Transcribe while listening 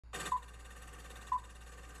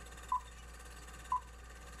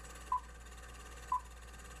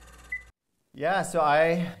Yeah, so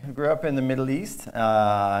I grew up in the Middle East.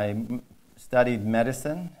 I studied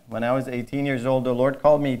medicine. When I was 18 years old, the Lord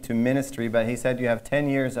called me to ministry, but He said, you have 10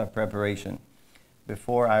 years of preparation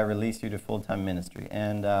before I release you to full-time ministry.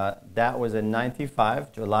 And that was in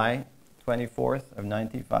 95, July 24th of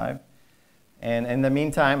 95. And in the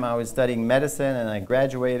meantime, I was studying medicine, and I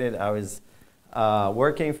graduated. I was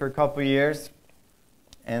working for a couple years.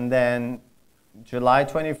 And then July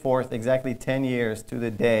 24th, exactly 10 years to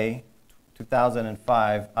the day,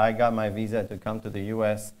 2005, I got my visa to come to the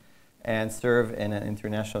U.S. and serve in an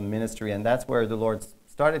international ministry. And that's where the Lord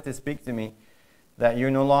started to speak to me that you're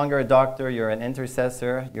no longer a doctor, you're an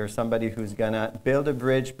intercessor, you're somebody who's going to build a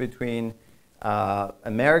bridge between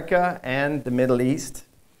America and the Middle East.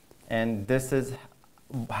 And this is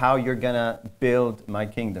how you're going to build my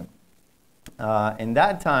kingdom. In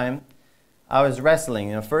that time, I was wrestling.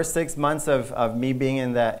 In the first 6 months of me being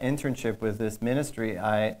in that internship with this ministry,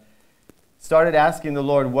 I started asking the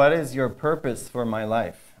Lord, what is your purpose for my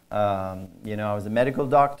life? I was a medical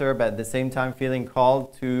doctor, but at the same time feeling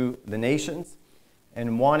called to the nations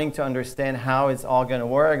and wanting to understand how it's all going to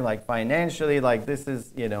work, like financially, like this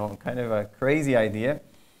is, kind of a crazy idea.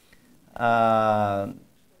 And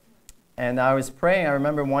I was praying. I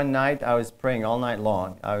remember one night I was praying all night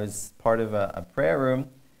long. I was part of a prayer room.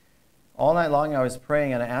 All night long I was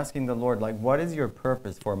praying and asking the Lord, like, what is your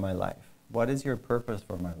purpose for my life? What is your purpose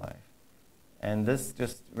for my life? And this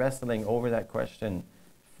just wrestling over that question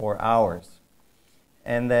for hours.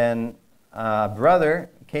 And then a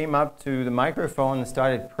brother came up to the microphone and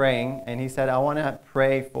started praying, and he said, I want to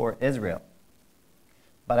pray for Israel.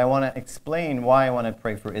 But I want to explain why I want to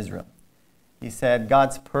pray for Israel. He said,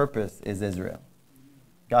 God's purpose is Israel.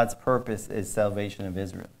 God's purpose is salvation of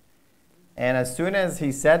Israel. And as soon as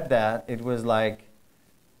he said that, it was like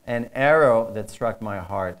an arrow that struck my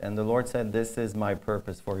heart. And the Lord said, this is my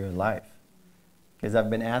purpose for your life. Because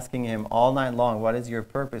I've been asking him all night long, what is your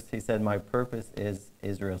purpose? He said, my purpose is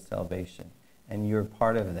Israel's salvation. And you're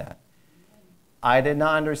part of that. I did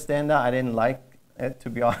not understand that. I didn't like it,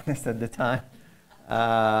 to be honest, at the time.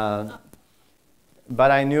 But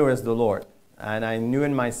I knew it was the Lord. And I knew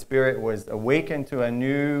in my spirit was awakened to a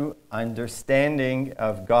new understanding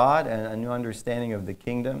of God and a new understanding of the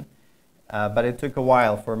kingdom. But it took a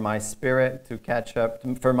while for my spirit to catch up,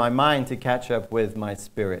 for my mind to catch up with my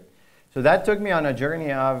spirit. So that took me on a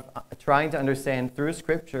journey of trying to understand through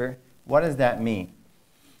Scripture, what does that mean?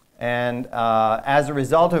 And as a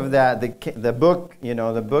result of that, the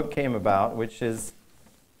book came about, which is,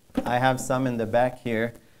 I have some in the back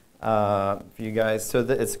here for you guys. So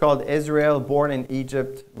it's called Israel, Born in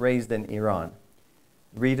Egypt, Raised in Iran,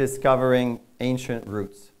 Rediscovering Ancient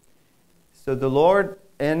Roots. So the Lord,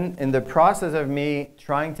 in the process of me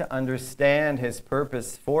trying to understand His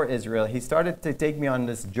purpose for Israel, He started to take me on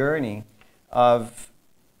this journey of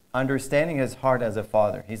understanding His heart as a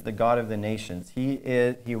father. He's the God of the nations.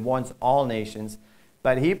 He wants all nations,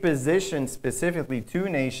 but He positioned specifically two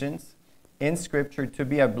nations in Scripture to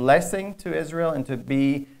be a blessing to Israel and to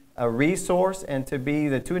be a resource and to be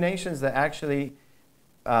the two nations that actually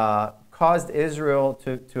caused Israel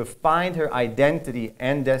to find her identity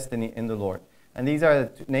and destiny in the Lord. And these are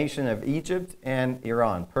the nation of Egypt and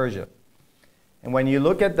Iran, Persia. And when you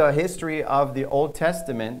look at the history of the Old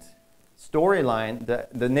Testament storyline,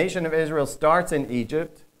 the nation of Israel starts in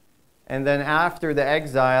Egypt, and then after the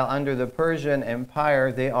exile under the Persian Empire,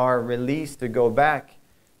 they are released to go back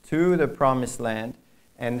to the Promised Land,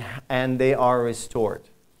 and they are restored.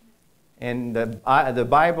 And the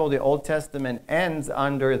Bible, the Old Testament, ends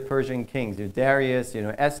under the Persian kings. Darius,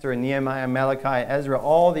 Esther, Nehemiah, Malachi, Ezra,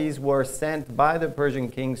 all these were sent by the Persian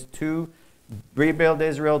kings to rebuild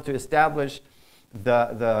Israel, to establish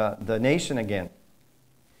the nation again.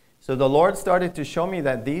 So the Lord started to show me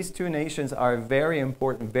that these two nations are very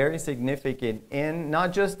important, very significant,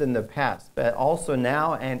 not just in the past, but also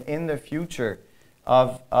now and in the future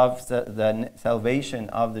of the salvation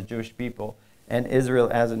of the Jewish people and Israel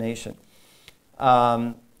as a nation.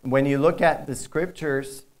 When you look at the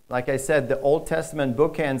Scriptures, like I said, the Old Testament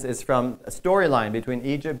bookends is from a storyline between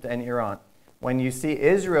Egypt and Iran. When you see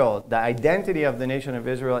Israel, the identity of the nation of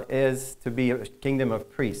Israel is to be a kingdom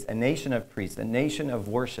of priests, a nation of priests, a nation of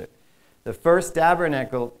worship. The first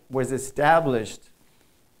tabernacle was established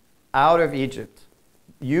out of Egypt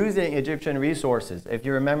using Egyptian resources. If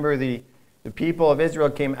you remember, the people of Israel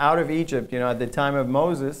came out of Egypt, at the time of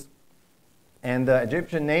Moses, and the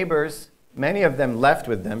Egyptian neighbors, many of them left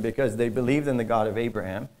with them because they believed in the God of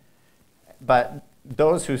Abraham. But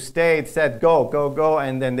those who stayed said, go, go, go.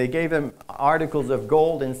 And then they gave them articles of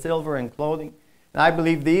gold and silver and clothing. And I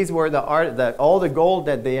believe these were all the gold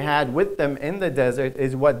that they had with them in the desert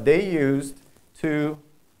is what they used to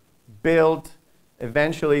build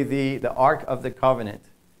eventually the Ark of the Covenant.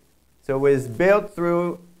 So it was built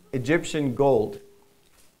through Egyptian gold.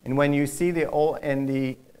 And when you see in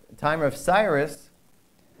the time of Cyrus,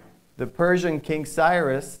 the Persian king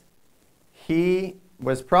Cyrus, he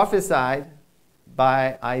was prophesied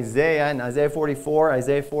by Isaiah in Isaiah 44,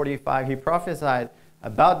 Isaiah 45. He prophesied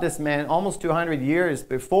about this man almost 200 years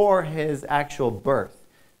before his actual birth.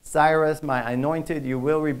 Cyrus, my anointed, you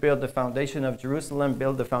will rebuild the foundation of Jerusalem,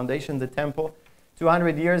 build the foundation of the temple.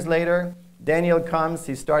 200 years later, Daniel comes,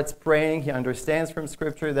 he starts praying, he understands from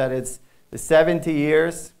Scripture that it's the 70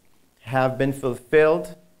 years have been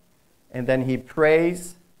fulfilled, and then he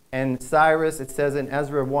prays, and Cyrus, it says in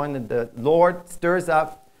Ezra 1, that the Lord stirs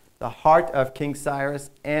up the heart of King Cyrus,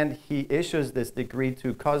 and he issues this decree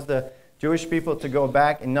to cause the Jewish people to go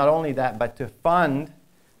back, and not only that, but to fund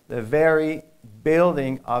the very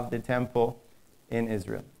building of the temple in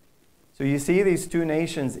Israel. So you see these two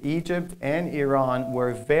nations, Egypt and Iran,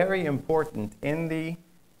 were very important in the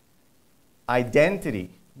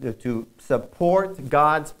identity to support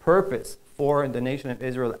God's purpose for the nation of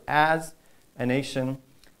Israel as a nation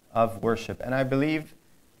of worship. And I believe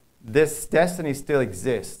this destiny still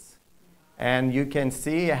exists. And you can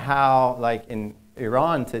see how, like in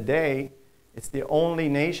Iran today, it's the only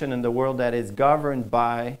nation in the world that is governed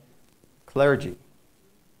by clergy.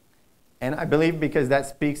 And I believe because that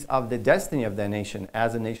speaks of the destiny of that nation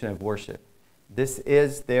as a nation of worship. This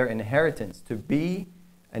is their inheritance, to be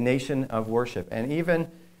a nation of worship. And even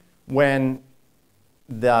when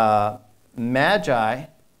the Magi,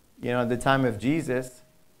 at the time of Jesus,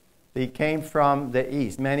 they came from the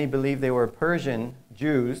east. Many believe they were Persian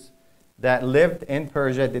Jews that lived in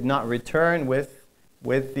Persia, did not return with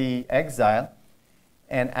the exile.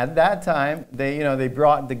 And at that time, they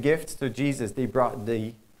brought the gifts to Jesus. They brought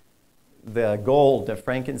the gold, the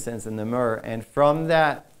frankincense, and the myrrh. And from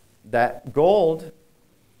that gold,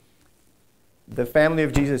 the family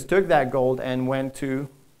of Jesus took that gold and went to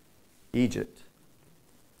Egypt.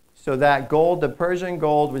 So that gold, the Persian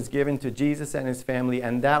gold, was given to Jesus and his family,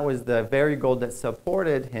 and that was the very gold that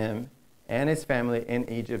supported him and his family in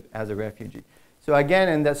Egypt as a refugee. So again,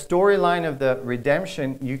 in the storyline of the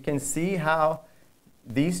redemption, you can see how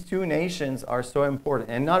these two nations are so important.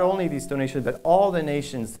 And not only these two nations, but all the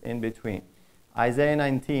nations in between. Isaiah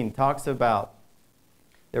 19 talks about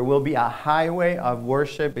there will be a highway of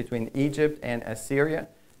worship between Egypt and Assyria.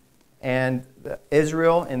 And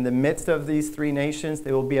Israel, in the midst of these three nations,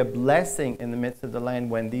 there will be a blessing in the midst of the land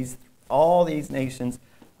when all these nations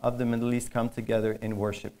of the Middle East come together in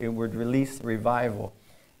worship. It would release revival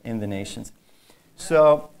in the nations.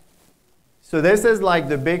 So this is like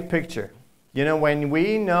the big picture. When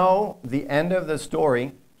we know the end of the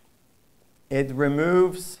story, it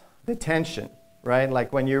removes the tension, right?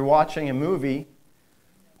 Like when you're watching a movie,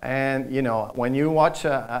 and, when you watch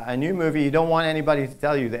a new movie, you don't want anybody to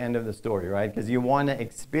tell you the end of the story, right? Because you want to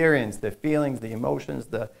experience the feelings, the emotions,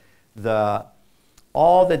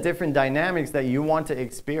 all the different dynamics that you want to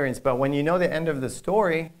experience. But when you know the end of the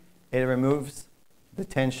story, it removes the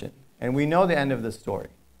tension. And we know the end of the story,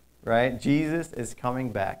 right? Jesus is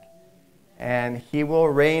coming back, and he will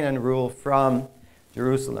reign and rule from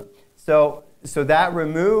Jerusalem. So that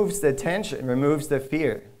removes the tension, removes the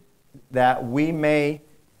fear that we may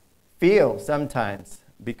feel sometimes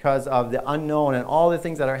because of the unknown and all the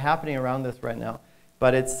things that are happening around us right now.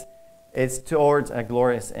 But it's towards a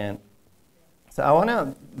glorious end. So I want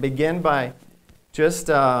to begin by just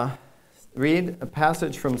read a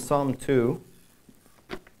passage from Psalm 2.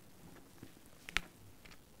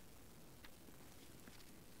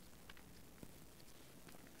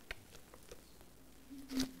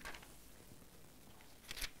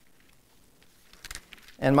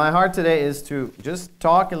 And my heart today is to just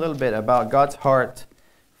talk a little bit about God's heart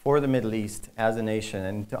for the Middle East as a nation,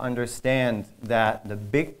 and to understand that the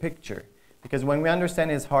big picture. Because when we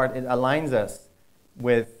understand his heart, it aligns us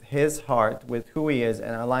with his heart, with who he is,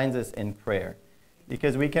 and aligns us in prayer.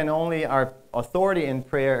 Because our authority in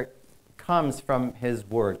prayer comes from his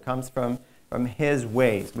word, comes from his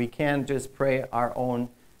ways. We can't just pray our own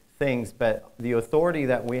things, but the authority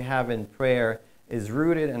that we have in prayer is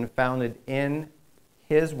rooted and founded in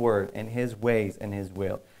his word and his ways and his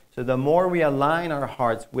will. So the more we align our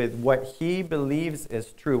hearts with what he believes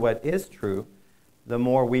is true, what is true, the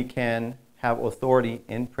more we can have authority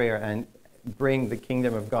in prayer and bring the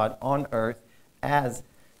kingdom of God on earth as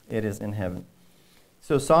it is in heaven.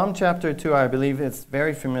 So Psalm chapter 2, I believe it's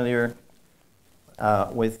very familiar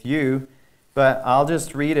with you, but I'll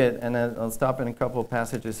just read it and then I'll stop in a couple of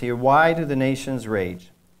passages here. Why do the nations rage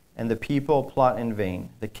and the people plot in vain?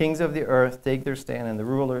 The kings of the earth take their stand, and the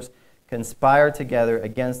rulers conspire together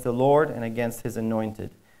against the Lord and against his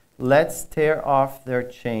anointed. Let's tear off their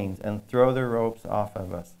chains and throw their ropes off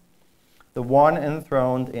of us. The one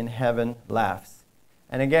enthroned in heaven laughs.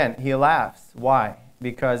 And again, he laughs. Why?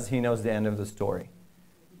 Because he knows the end of the story.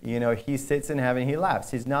 You know, he sits in heaven, he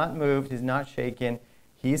laughs. He's not moved, he's not shaken.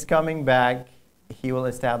 He's coming back. He will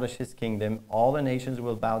establish his kingdom. All the nations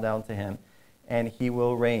will bow down to him, and he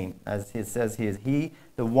will reign. As it says, he is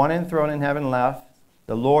the one enthroned in heaven laughs.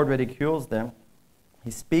 The Lord ridicules them.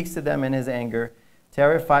 He speaks to them in his anger,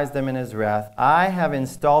 terrifies them in his wrath. I have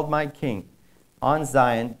installed my king on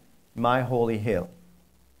Zion, my holy hill.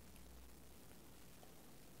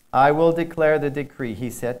 I will declare the decree. He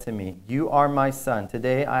said to me, you are my son.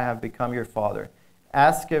 Today I have become your father.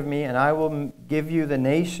 Ask of me, and I will give you the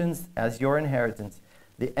nations as your inheritance,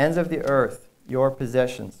 the ends of the earth, your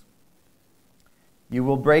possessions. You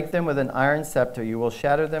will break them with an iron scepter. You will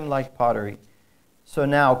shatter them like pottery. So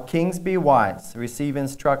now, kings, be wise. Receive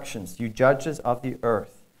instructions. You judges of the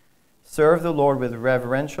earth. Serve the Lord with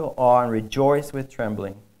reverential awe and rejoice with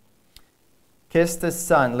trembling. Kiss the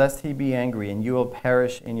Son, lest he be angry, and you will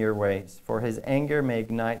perish in your ways. For his anger may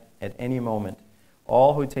ignite at any moment.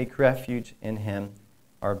 All who take refuge in him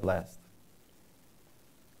are blessed.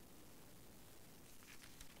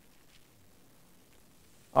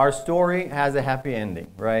 Our story has a happy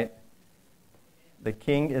ending, right? The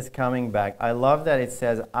king is coming back. I love that it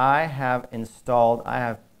says, I have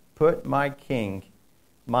put my king,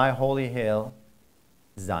 my holy hill,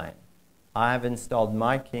 Zion. I have installed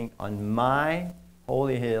my king on my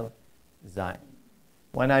holy hill, Zion.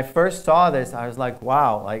 When I first saw this, I was like,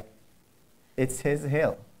 wow, like, it's his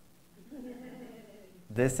hill.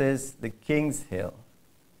 This is the king's hill.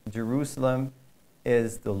 Jerusalem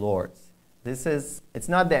is the Lord's. It's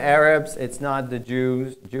not the Arabs, it's not the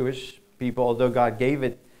Jewish people, although God gave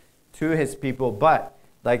it to his people, but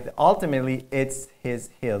like ultimately it's his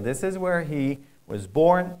hill. This is where he was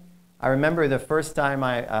born. I remember the first time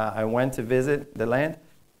I went to visit the land,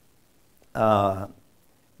 the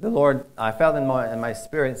Lord, I felt in my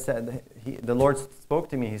spirit, the Lord spoke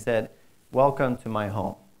to me. He said, welcome to my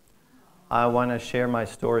home. I want to share my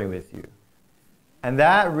story with you. And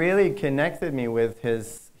that really connected me with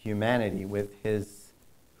his humanity, with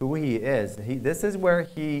who he is. This is where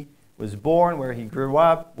he was born, where he grew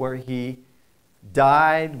up, where he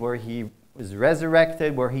died, where he was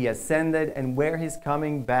resurrected, where he ascended, and where he's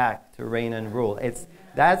coming back to reign and rule.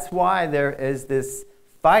 That's why there is this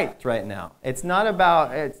fight right now. It's not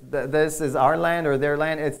about this is our land or their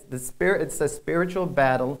land. It's a spiritual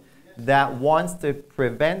battle that wants to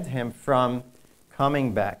prevent him from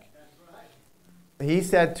coming back. He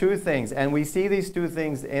said two things, and we see these two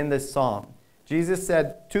things in this psalm. Jesus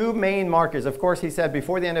said two main markers. Of course, he said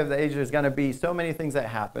before the end of the age there's going to be so many things that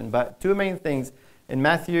happen, but two main things in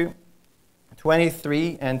Matthew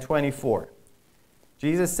 23 and 24.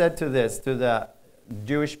 Jesus said to the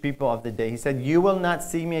Jewish people of the day, he said, you will not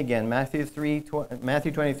see me again, Matthew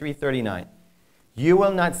 23:39. You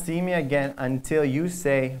will not see me again until you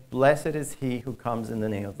say, blessed is he who comes in the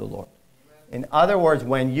name of the Lord. In other words,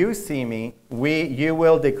 when you see me, you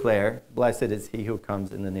will declare, blessed is he who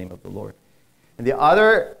comes in the name of the Lord. And the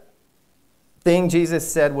other thing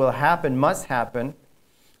Jesus said will happen, must happen,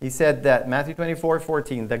 he said that, Matthew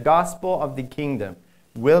 24:14, the gospel of the kingdom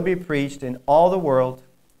will be preached in all the world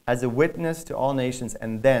as a witness to all nations,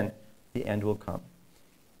 and then the end will come.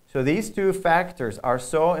 So these two factors are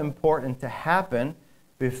so important to happen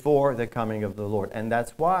before the coming of the Lord. And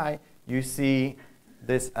that's why you see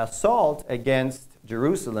this assault against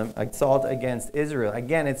Jerusalem, assault against Israel.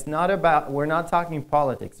 Again, it's not about, we're not talking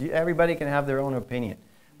politics. Everybody can have their own opinion.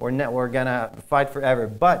 We're going to fight forever.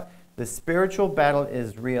 But the spiritual battle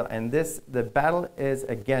is real, and the battle is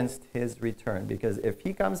against his return. Because if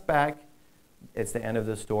he comes back, it's the end of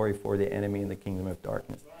the story for the enemy in the kingdom of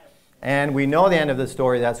darkness. And we know the end of the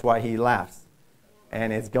story, that's why he laughs.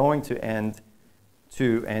 And it's going to end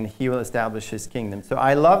and he will establish his kingdom. So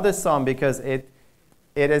I love this psalm because it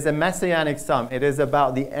is a messianic psalm. It is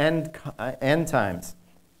about the end times.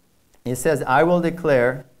 It says, I will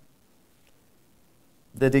declare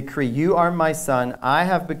the decree. You are my son. I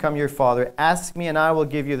have become your father. Ask me and I will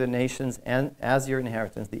give you the nations and as your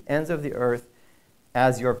inheritance, the ends of the earth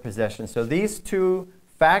as your possession. So these two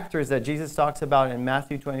factors that Jesus talks about in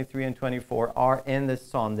Matthew 23 and 24 are in this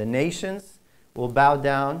psalm. The nations will bow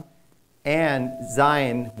down and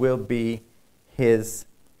Zion will be his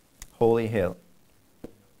holy hill.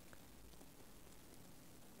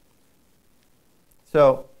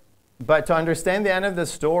 So, but to understand the end of the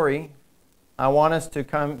story, I want us to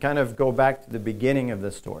kind of go back to the beginning of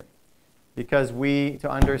the story. Because to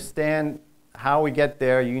understand how we get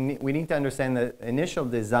there, we need to understand the initial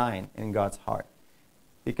design in God's heart,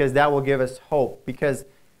 because that will give us hope. Because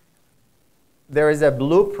there is a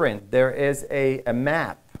blueprint, there is a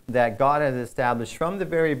map that God has established from the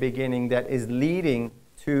very beginning that is leading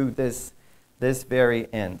to this very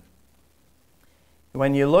end.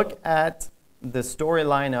 When you look at the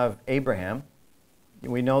storyline of Abraham,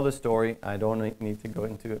 we know the story. I don't need to go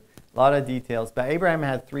into a lot of details, but Abraham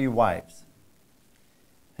had 3 wives.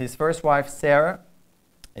 His first wife, Sarah.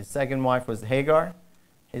 His second wife was Hagar.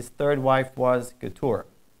 His third wife was Keturah.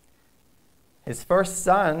 His first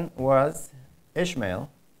son was Ishmael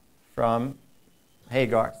from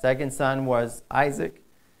Hagar. Second son was Isaac.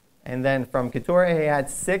 And then from Keturah, he had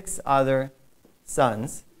 6 other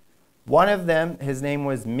sons. One of them, his name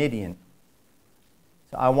was Midian.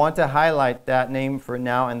 So I want to highlight that name for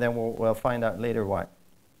now, and then we'll find out later why.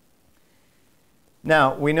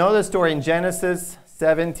 Now, we know the story in Genesis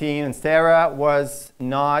 17, and Sarah was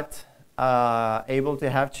not able to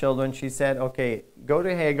have children. She said, okay, go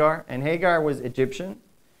to Hagar. And Hagar was Egyptian,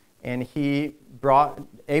 and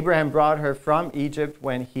Abraham brought her from Egypt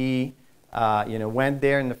when he went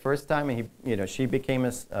there in the first time, and she became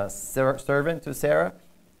a servant to Sarah.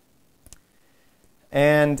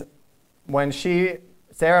 And when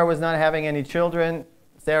Sarah was not having any children,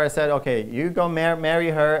 Sarah said, okay, you go marry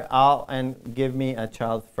her, and give me a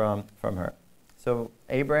child from her. So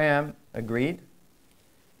Abraham agreed,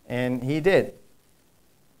 and he did.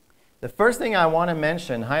 The first thing I want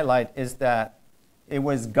to highlight, is that it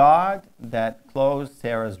was God that closed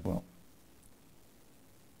Sarah's womb.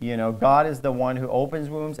 God is the one who opens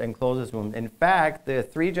wombs and closes wombs. In fact, the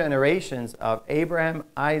 3 generations of Abraham,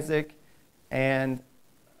 Isaac, and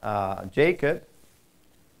Jacob,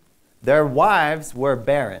 their wives were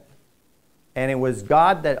barren. And it was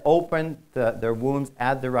God that opened their wombs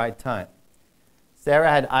at the right time. Sarah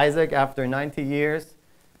had Isaac after 90 years.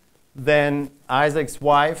 Then Isaac's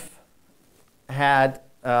wife had,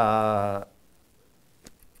 my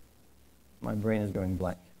brain is going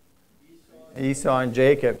blank. Esau and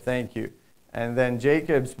Jacob, thank you. And then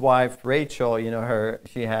Jacob's wife, Rachel,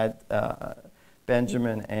 she had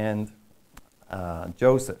Benjamin and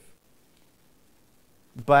Joseph.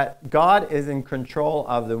 But God is in control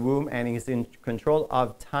of the womb, and He's in control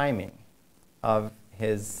of timing of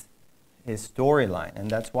His storyline.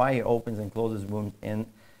 And that's why He opens and closes wombs in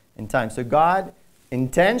time. So God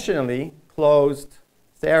intentionally closed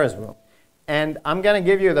Sarah's womb. And I'm going to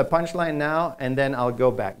give you the punchline now, and then I'll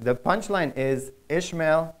go back. The punchline is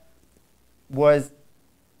Ishmael was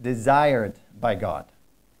desired by God.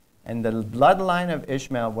 And the bloodline of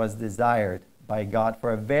Ishmael was desired by God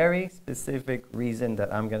for a very specific reason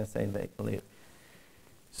that I'm going to say later.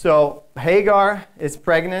 So Hagar is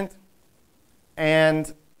pregnant,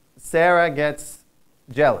 and Sarah gets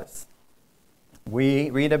jealous. We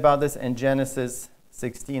read about this in Genesis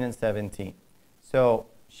 16 and 17. So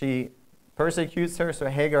she persecutes her, so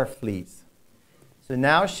Hagar flees. So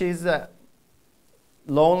now she's a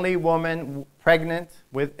lonely woman, pregnant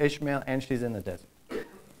with Ishmael, and she's in the desert.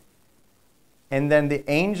 And then the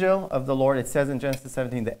angel of the Lord, it says in Genesis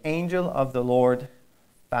 17, the angel of the Lord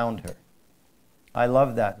found her. I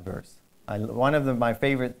love that verse. One of my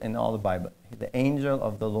favorite in all the Bible. The angel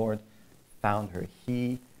of the Lord found her.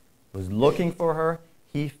 He was looking for her.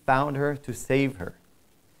 He found her to save her.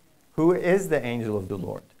 Who is the angel of the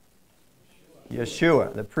Lord?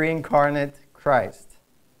 Yeshua, the pre-incarnate Christ.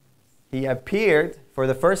 He appeared for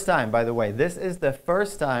the first time, by the way. This is the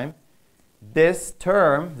first time this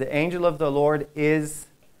term, the angel of the Lord, is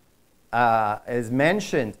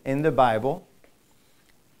mentioned in the Bible.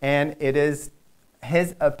 And it is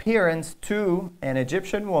his appearance to an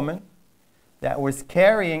Egyptian woman that was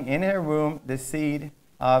carrying in her womb the seed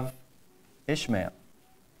of Ishmael.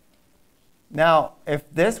 Now, if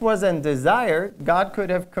this wasn't desired, God could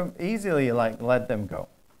have easily let them go.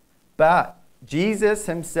 But Jesus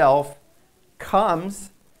himself comes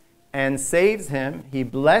and saves him. He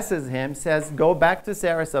blesses him, says, go back to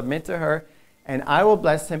Sarah, submit to her, and I will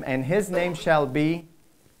bless him, and his name shall be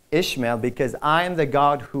Ishmael, because I am the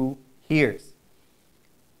God who hears.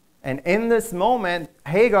 And in this moment,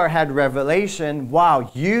 Hagar had revelation,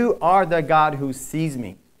 wow, you are the God who sees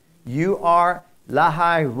me. You are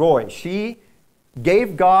Lahai Roy. She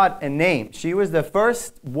gave God a name. She was the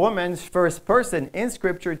first person in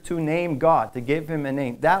Scripture to name God, to give him a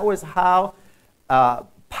name. That was how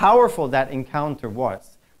powerful that encounter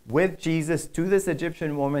was with Jesus to this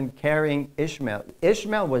Egyptian woman carrying Ishmael.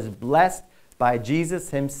 Ishmael was blessed by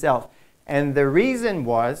Jesus himself. And the reason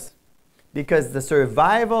was because the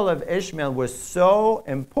survival of Ishmael was so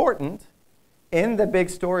important in the big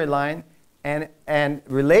storyline and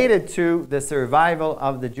related to the survival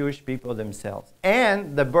of the Jewish people themselves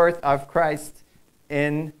and the birth of Christ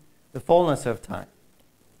in the fullness of time.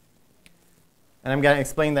 And I'm going to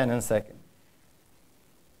explain that in a second.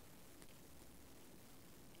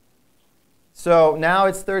 So now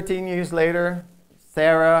it's 13 years later.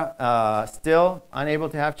 Sarah still unable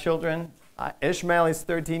to have children. Ishmael is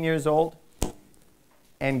 13 years old.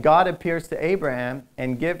 And God appears to Abraham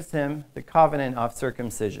and gives him the covenant of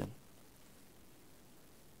circumcision.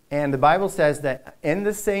 And the Bible says that in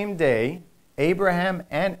the same day, Abraham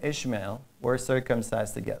and Ishmael were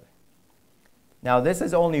circumcised together. Now, this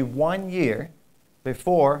is only 1 year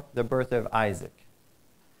before the birth of Isaac.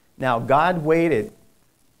 Now, God waited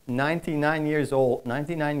 99 years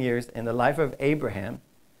in the life of Abraham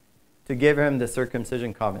to give him the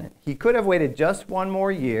circumcision covenant. He could have waited just 1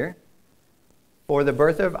 more year for the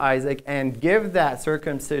birth of Isaac and give that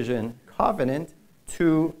circumcision covenant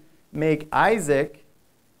to make Isaac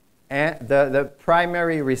the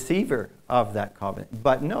primary receiver of that covenant.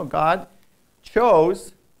 But no, God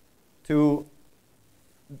chose to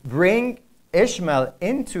bring Ishmael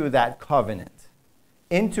into that covenant,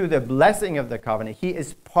 into the blessing of the covenant. He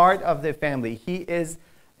is part of the family. He is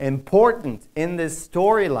important in this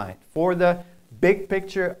storyline for the big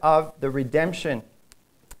picture of the redemption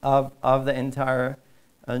of the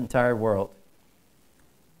entire world.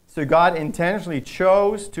 So God intentionally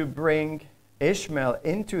chose to bring Ishmael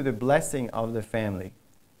into the blessing of the family.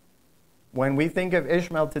 When we think of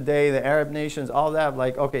Ishmael today, the Arab nations, all that,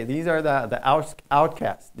 like, okay, these are the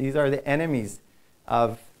outcasts. These are the enemies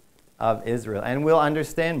of Israel. And we'll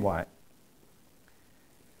understand why.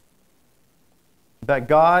 But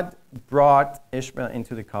God brought Ishmael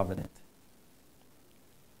into the covenant.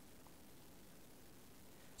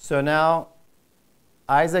 So now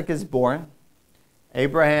Isaac is born.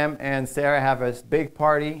 Abraham and Sarah have a big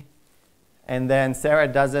party. And then Sarah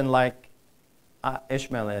doesn't like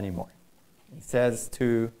Ishmael anymore. He says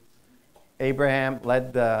to Abraham,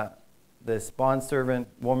 let the bondservant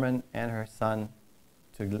woman and her son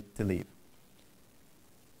to leave.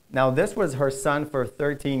 Now, this was her son for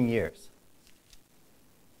 13 years.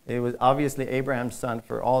 It was obviously Abraham's son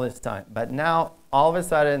for all this time. But now, all of a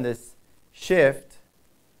sudden, this shift,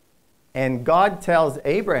 and God tells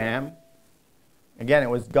Abraham, again, it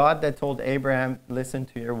was God that told Abraham, listen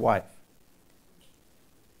to your wife.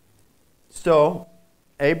 So,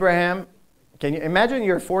 Abraham, can you imagine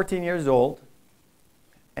you're 14 years old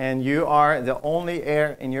and you are the only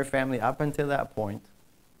heir in your family up until that point,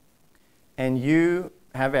 and you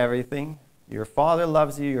have everything. Your father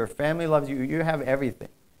loves you, your family loves you, you have everything.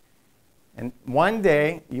 And one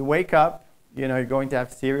day you wake up, you're going to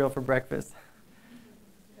have cereal for breakfast.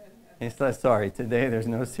 And he's like, sorry, today there's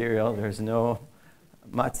no cereal, there's no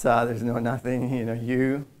matzah, there's no nothing.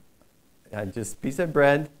 You just a piece of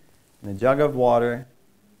bread and a jug of water.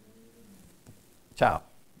 Ciao.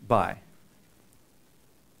 Bye.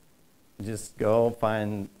 Just go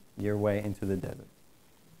find your way into the desert.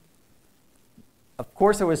 Of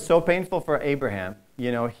course, it was so painful for Abraham.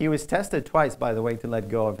 He was tested twice, by the way, to let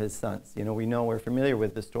go of his sons. We're familiar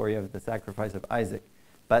with the story of the sacrifice of Isaac.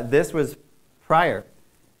 But this was prior.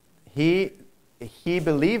 He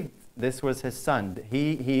believed this was his son.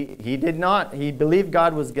 He did not. He believed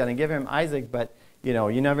God was going to give him Isaac, but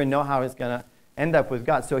you never know how it's going to end up with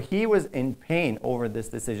God. So he was in pain over this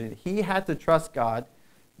decision. He had to trust God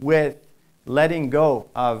with letting go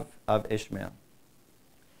of Ishmael.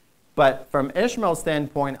 But from Ishmael's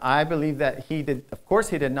standpoint, I believe that he did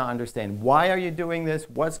not understand. Why are you doing this?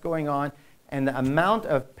 What's going on? And the amount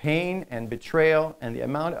of pain and betrayal and the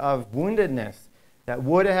amount of woundedness that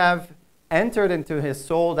would have entered into his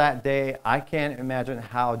soul that day, I can't imagine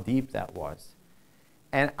how deep that was.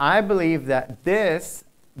 And I believe that this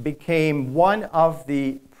became one of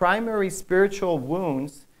the primary spiritual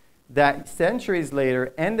wounds that centuries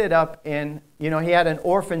later ended up in, he had an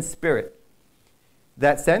orphan spirit.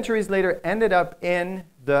 That centuries later ended up in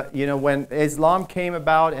the, when Islam came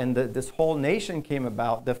about and this whole nation came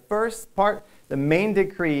about, the first part, the main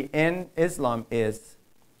decree in Islam is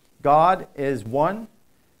God is one,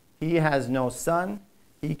 He has no son,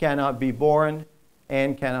 He cannot be born,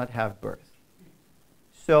 and cannot have birth.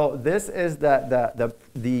 So this is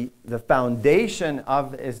the foundation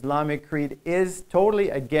of the Islamic creed is totally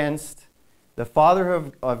against the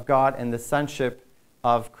fatherhood of God and the sonship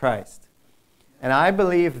of Christ. And I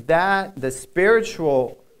believe that the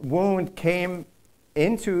spiritual wound came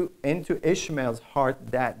into Ishmael's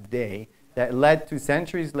heart that day that led to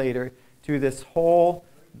centuries later to this whole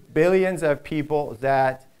billions of people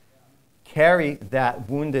that carry that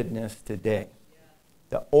woundedness today.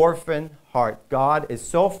 the orphan heart. God is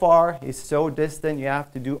so far, He's so distant. You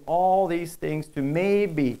have to do all these things to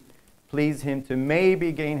maybe please Him, to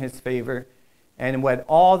maybe gain His favor. And what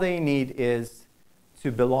all they need is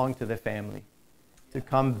to belong to the family, to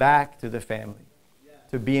come back to the family,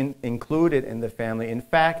 to be included in the family. In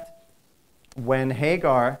fact, when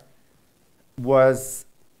Hagar was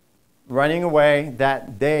running away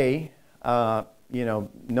that day, no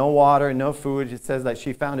water, no food. It says that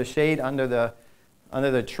she found a shade under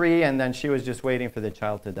the tree, and then she was just waiting for the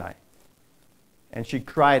child to die. And she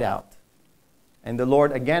cried out. And the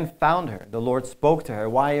Lord again found her. The Lord spoke to her,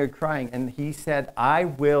 "Why are you crying?" And He said, "I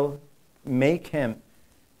will make him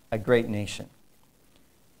a great nation."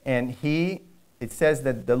 And it says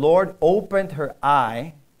that the Lord opened her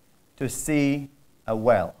eye to see a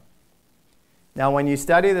well. Now, when you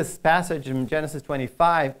study this passage in Genesis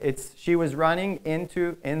 25, she was running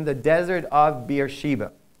in the desert of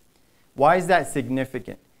Beersheba. Why is that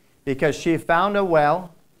significant? Because she found a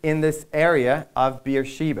well in this area of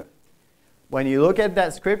Beersheba. When you look at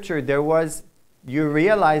that scripture, you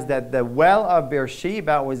realize that the well of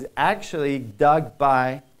Beersheba was actually dug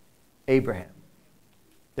by Abraham.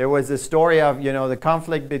 There was a story of, the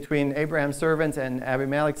conflict between Abraham's servants and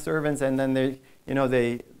Abimelech's servants, and then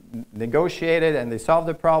they negotiated and they solved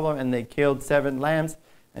the problem and they killed 7 lambs,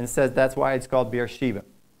 and says that's why it's called Beersheba.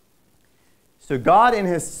 So God in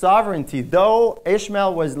His sovereignty, though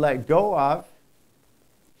Ishmael was let go of,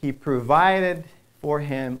 He provided for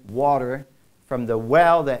him water from the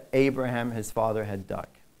well that Abraham, his father, had dug.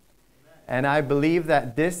 And I believe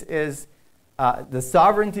that this is the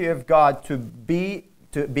sovereignty of God to be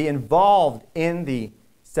involved in the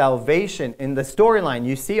salvation, in the storyline.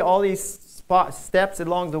 You see all these steps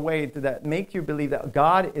along the way that make you believe that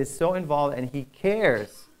God is so involved and He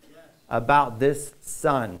cares about this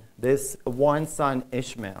son, this one son,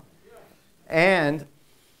 Ishmael. And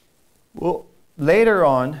later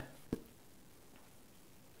on,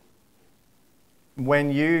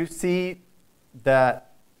 when you see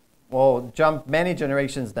that, jump many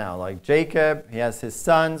generations now, like Jacob, he has his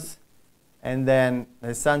sons, and then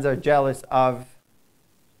his sons are jealous of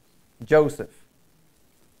Joseph.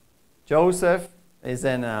 Joseph is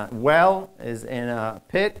in a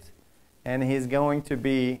pit, and he's going to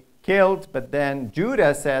be killed. But then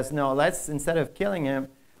Judah says, no, instead of killing him,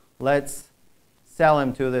 let's sell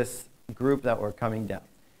him to this group that were coming down.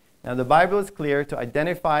 Now the Bible is clear to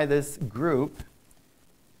identify this group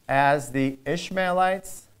as the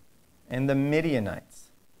Ishmaelites and the Midianites.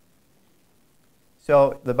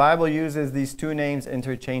 So the Bible uses these two names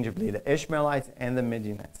interchangeably, the Ishmaelites and the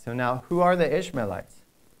Midianites. So now, who are the Ishmaelites?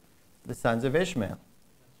 The sons of Ishmael.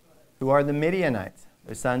 Who are the Midianites?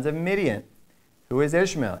 The sons of Midian. Who is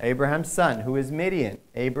Ishmael? Abraham's son. Who is Midian?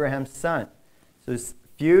 Abraham's son. So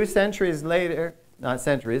few centuries later, not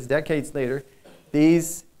centuries, decades later,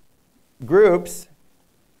 these groups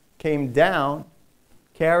came down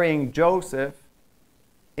carrying Joseph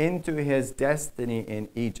into his destiny in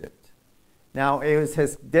Egypt. Now, it was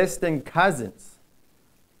his distant cousins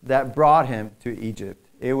that brought him to Egypt.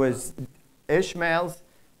 It was Ishmael's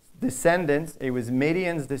descendants, it was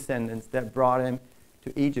Midian's descendants that brought him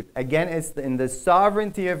to Egypt. Again, it's in the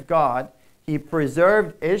sovereignty of God. He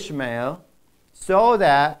preserved Ishmael so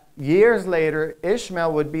that years later,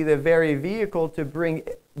 Ishmael would be the very vehicle to bring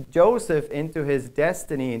Joseph into his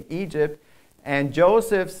destiny in Egypt. And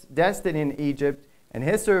Joseph's destiny in Egypt and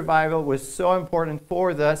his survival was so important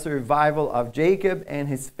for the survival of Jacob and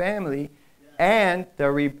his family, and the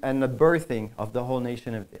birthing of the whole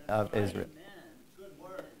nation of Israel. Good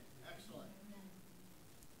word. Excellent.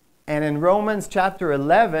 And in Romans chapter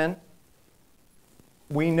 11,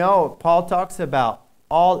 we know Paul talks about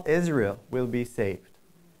all Israel will be saved.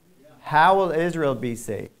 How will Israel be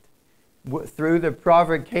saved? Through the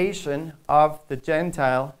provocation of the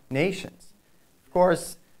Gentile nations. Of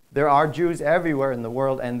course, there are Jews everywhere in the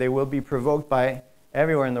world, and they will be provoked by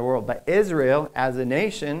everywhere in the world. But Israel, as a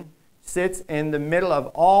nation, sits in the middle of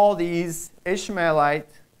all these Ishmaelite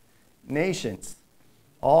nations,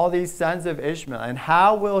 all these sons of Ishmael. And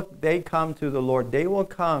how will they come to the Lord? They will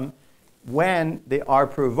come when they are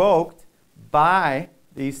provoked by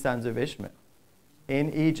these sons of Ishmael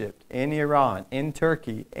in Egypt, in Iran, in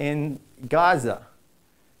Turkey, in Gaza.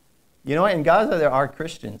 You know, in Gaza there are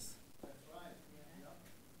Christians.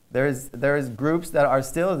 There's groups that are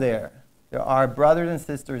still there. There are brothers and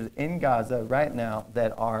sisters in Gaza right now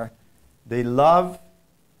they love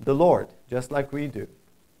the Lord, just like we do.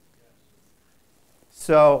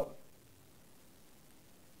 So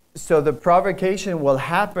the provocation will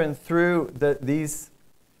happen through these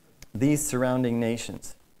surrounding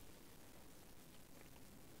nations.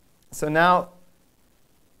 So now,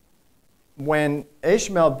 when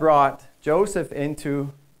Ishmael brought Joseph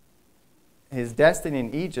into his destiny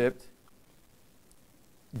in Egypt,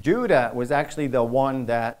 Judah was actually the one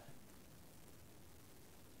that,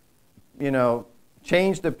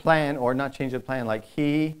 changed the plan, or not changed the plan, like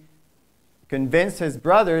he convinced his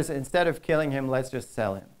brothers, instead of killing him, let's just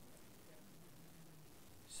sell him.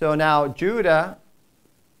 So now Judah,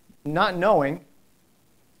 not knowing,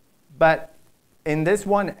 but in this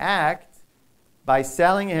one act, by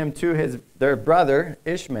selling him to their brother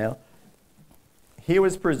Ishmael, he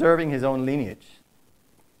was preserving his own lineage.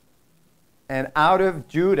 And out of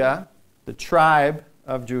Judah, the tribe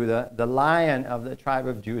of Judah, the lion of the tribe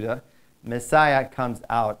of Judah, Messiah comes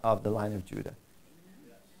out of the line of Judah.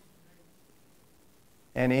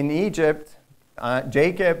 And in Egypt,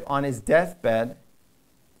 Jacob, on his deathbed,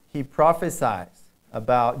 he prophesies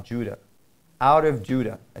about Judah. Out of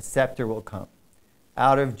Judah, a scepter will come.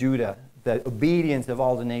 Out of Judah, the obedience of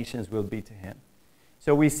all the nations will be to him.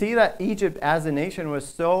 So we see that Egypt as a nation was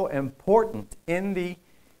so important in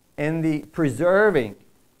the preserving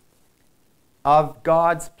of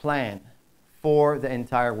God's plan for the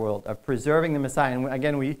entire world, of preserving the Messiah. And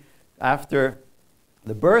again, after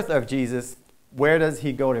the birth of Jesus, where does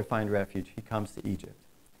he go to find refuge? He comes to Egypt.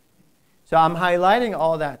 So I'm highlighting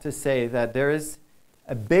all that to say that there is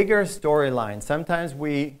a bigger storyline. Sometimes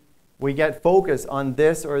we get focused on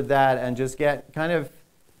this or that and just get kind of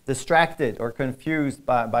distracted or confused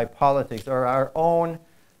by politics or our own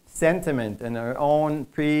sentiment and our own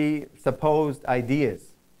presupposed ideas.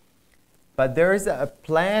 But there is a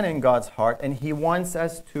plan in God's heart, and he wants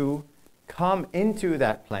us to come into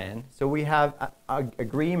that plan so we have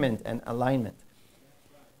agreement and alignment.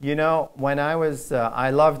 When I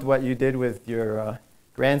loved what you did with your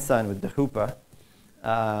grandson with the chuppah.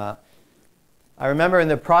 I remember in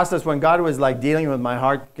the process when God was dealing with my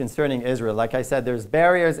heart concerning Israel. Like I said, there's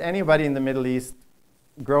barriers. Anybody in the Middle East,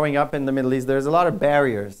 growing up in the Middle East, there's a lot of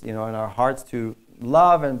barriers, in our hearts to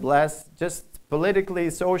love and bless, just politically,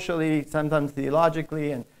 socially, sometimes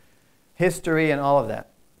theologically, and history and all of that.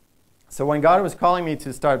 So when God was calling me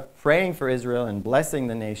to start praying for Israel and blessing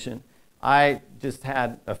the nation, I just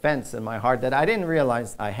had offense in my heart that I didn't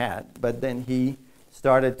realize I had. But then he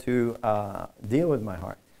started to deal with my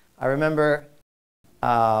heart. I remember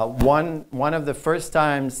one of the first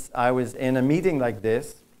times I was in a meeting like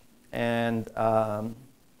this, and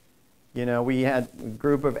we had a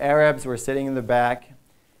group of Arabs were sitting in the back,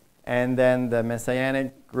 and then the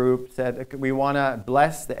Messianic group said, okay, we want to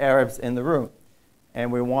bless the Arabs in the room,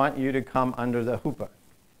 and we want you to come under the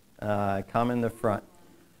chuppah, come in the front.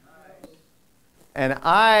 And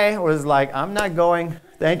I was like, I'm not going,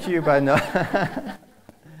 thank you, but no.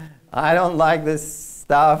 I don't like this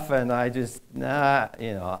stuff, and I just,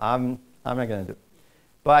 I'm not going to do it.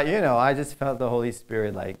 But, I just felt the Holy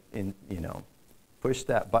Spirit, push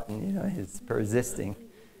that button, he's persisting.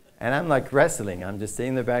 And I'm wrestling. I'm just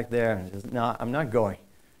sitting there back there, and just, no, I'm not going.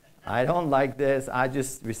 I don't like this. I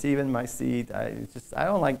just receive in my seat. I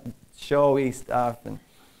don't like showy stuff. And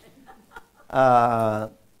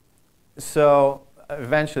so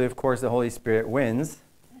eventually, of course, the Holy Spirit wins.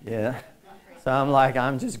 Yeah. So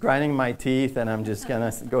I'm just grinding my teeth, and I'm just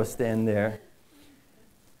going to go stand there.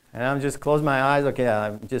 And I'm just close my eyes.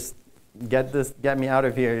 Okay, just get me out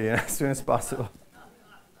of here, as soon as possible.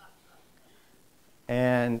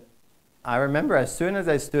 And I remember as soon as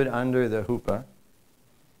I stood under the chuppah,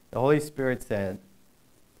 the Holy Spirit said,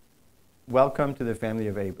 welcome to the family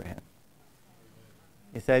of Abraham.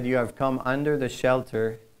 He said, you have come under the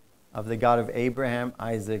shelter of the God of Abraham,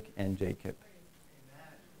 Isaac, and Jacob.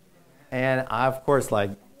 And I, of course,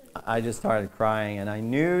 I just started crying, and I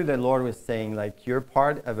knew the Lord was saying, you're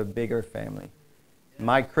part of a bigger family.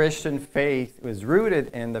 My Christian faith was rooted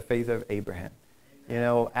in the faith of Abraham.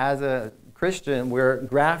 As a Christian, we're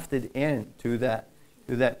grafted into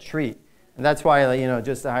that tree. And that's why,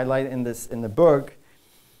 just to highlight in the book,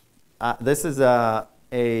 this is a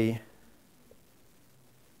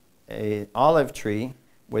olive tree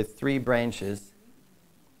with 3 branches.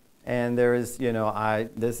 And there is,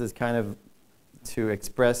 this is kind of to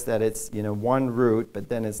express that it's, one root, but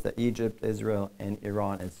then it's the Egypt, Israel, and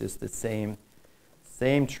Iran. It's just the same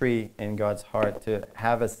tree in God's heart to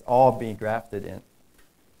have us all be grafted in.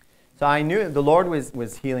 So I knew the Lord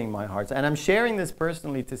was healing my heart. And I'm sharing this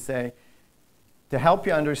personally to help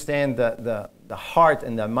you understand the heart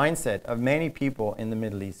and the mindset of many people in the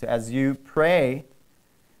Middle East. So as you pray,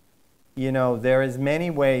 there is many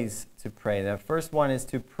ways to pray. The first one is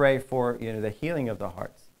to pray for, the healing of the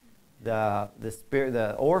hearts. The spirit,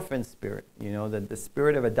 the orphan spirit, that the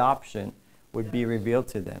spirit of adoption would be revealed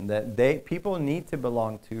to them. That people need to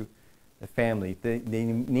belong to the family. They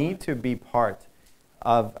need to be part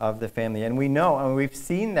of the family. And we know, and we've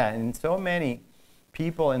seen that in so many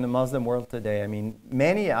people in the Muslim world today. I mean,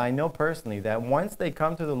 many I know personally that once they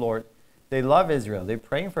come to the Lord, they love Israel. They're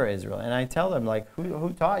praying for Israel. And I tell them, like,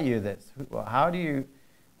 who taught you this?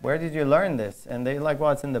 Where did you learn this? And they're like,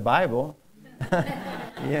 well, it's in the Bible.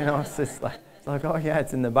 It's just like, oh yeah,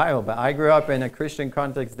 it's in the Bible. But I grew up in a Christian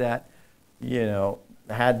context that,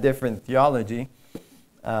 had different theology.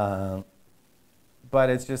 But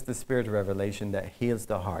it's just the spirit of revelation that heals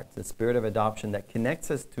the heart. The spirit of adoption that connects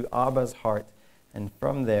us to Abba's heart. And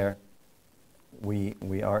from there, we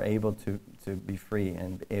are able to be free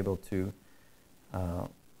and able to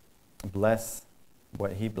bless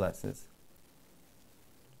what he blesses.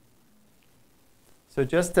 So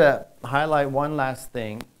just to highlight one last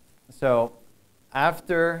thing. So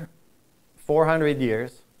after 400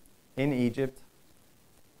 years in Egypt,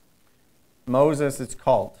 Moses is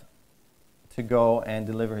called to go and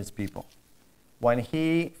deliver his people. When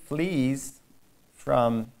he flees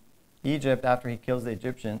from Egypt after he kills the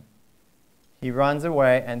Egyptian, he runs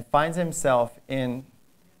away and finds himself in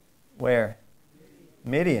where?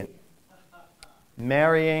 Midian.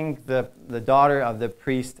 Marrying the daughter of the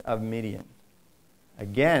priest of Midian.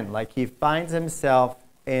 Again, like he finds himself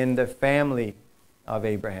in the family of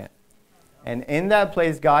Abraham. And in that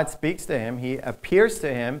place, God speaks to him. He appears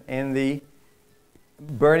to him in the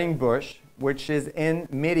burning bush, which is in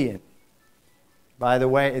Midian. By the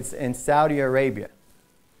way, it's in Saudi Arabia.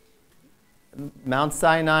 Mount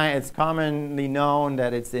Sinai, it's commonly known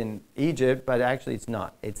that it's in Egypt, but actually it's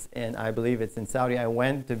not. I believe it's in Saudi. I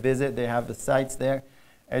went to visit. They have the sites there.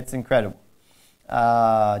 It's incredible.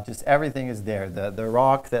 Just everything is there. The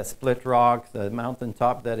rock, that split rock, the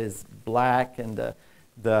mountaintop that is black, and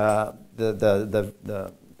the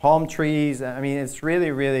palm trees. I mean, it's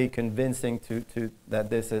really, really convincing to that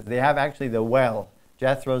this is. They have actually the well.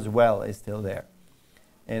 Jethro's well is still there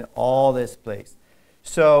in all this place.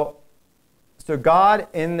 So God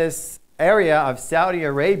in this area of Saudi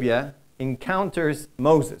Arabia encounters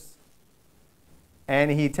Moses. And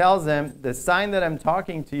he tells them, the sign that I'm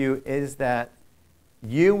talking to you is that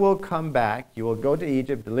you will come back, you will go to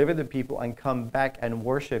Egypt, deliver the people, and come back and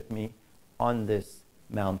worship me on this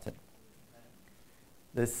mountain.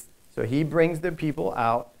 So he brings the people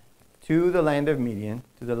out to the land of Midian,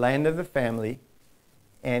 to the land of the family,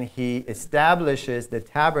 and he establishes the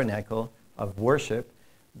tabernacle of worship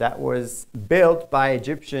that was built by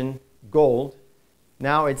Egyptian gold.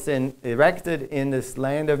 Now it's erected in this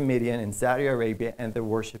land of Midian in Saudi Arabia, and they're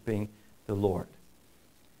worshiping the Lord.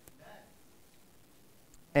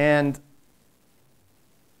 And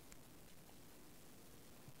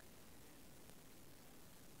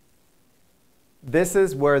this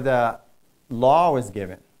is where the law was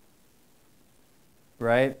given,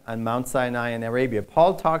 right? On Mount Sinai in Arabia.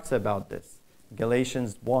 Paul talks about this.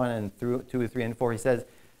 Galatians 1 and 2, 3, and 4. He says,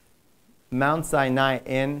 Mount Sinai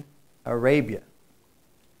in Arabia.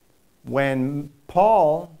 When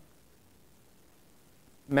Paul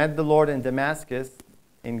met the Lord in Damascus,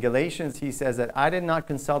 in Galatians, he says that I did not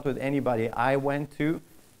consult with anybody. I went to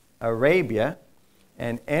Arabia,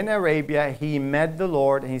 and in Arabia, he met the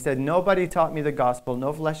Lord, and he said, nobody taught me the gospel.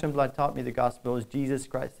 No flesh and blood taught me the gospel. It was Jesus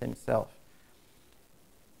Christ himself.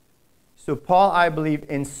 So Paul, I believe,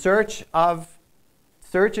 in searching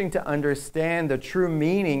to understand the true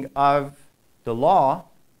meaning of the law,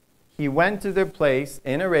 he went to the place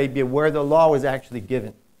in Arabia where the law was actually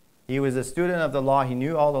given. He was a student of the law. He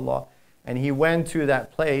knew all the law. And he went to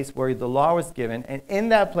that place where the law was given. And in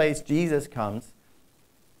that place, Jesus comes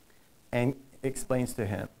and explains to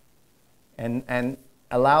him and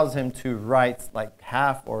allows him to write like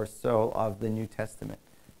half or so of the New Testament.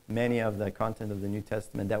 Many of the content of the New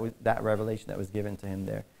Testament, that revelation that was given to him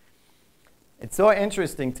there. It's so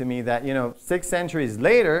interesting to me that, 6 centuries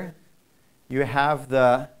later, you have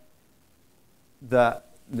the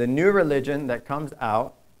new religion that comes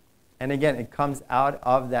out. And again, it comes out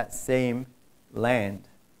of that same land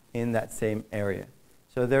in that same area.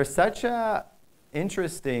 So there's such a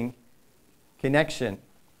interesting connection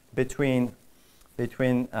between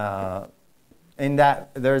in that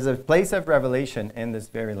there's a place of revelation in this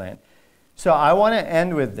very land. So I want to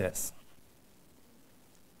end with this.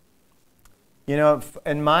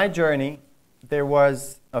 In my journey, there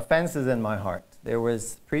was offenses in my heart. There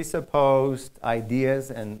was presupposed ideas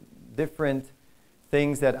and different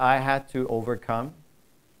things that I had to overcome.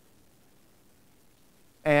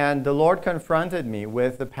 And the Lord confronted me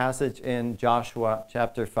with the passage in Joshua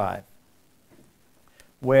chapter 5,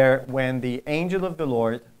 where when the angel of the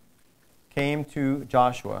Lord came to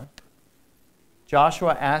Joshua,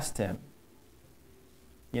 Joshua asked him,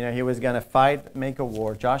 he was going to fight, make a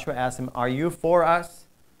war. Joshua asked him, are you for us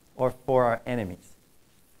or for our enemies?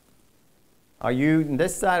 Are you on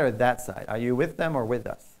this side or that side? Are you with them or with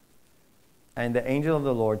us? And the angel of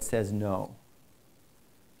the Lord says, no.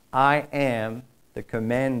 I am the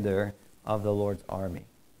commander of the Lord's army.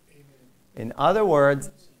 Amen. In other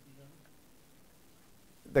words,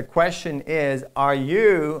 the question is, are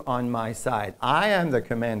you on my side? I am the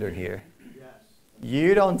commander here. Yes.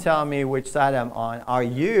 You don't tell me which side I'm on. Are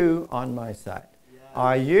you on my side? Yes.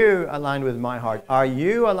 Are you aligned with my heart? Are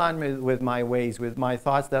you aligned with my ways, with my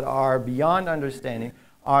thoughts that are beyond understanding?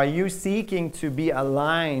 Are you seeking to be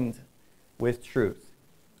aligned with truth?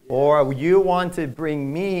 Yes. Or you want to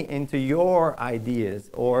bring me into your ideas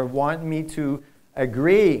or want me to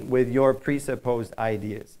agree with your presupposed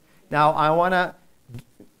ideas? Now, I want to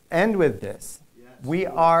end with this. Yes. We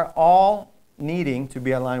are all needing to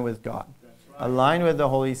be aligned with God, right. Aligned with the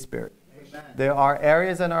Holy Spirit. Amen. There are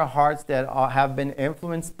areas in our hearts that have been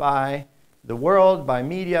influenced by the world, by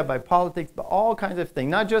media, by politics, by all kinds of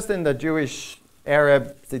things, not just in the Jewish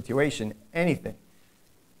Arab situation, anything.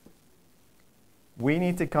 We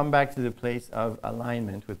need to come back to the place of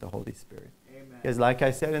alignment with the Holy Spirit. Amen. Because like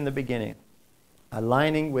I said in the beginning,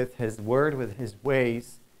 aligning with His Word, with His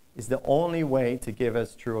ways, is the only way to give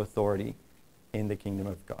us true authority in the kingdom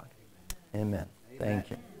of God. Amen. Amen.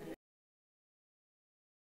 Thank you.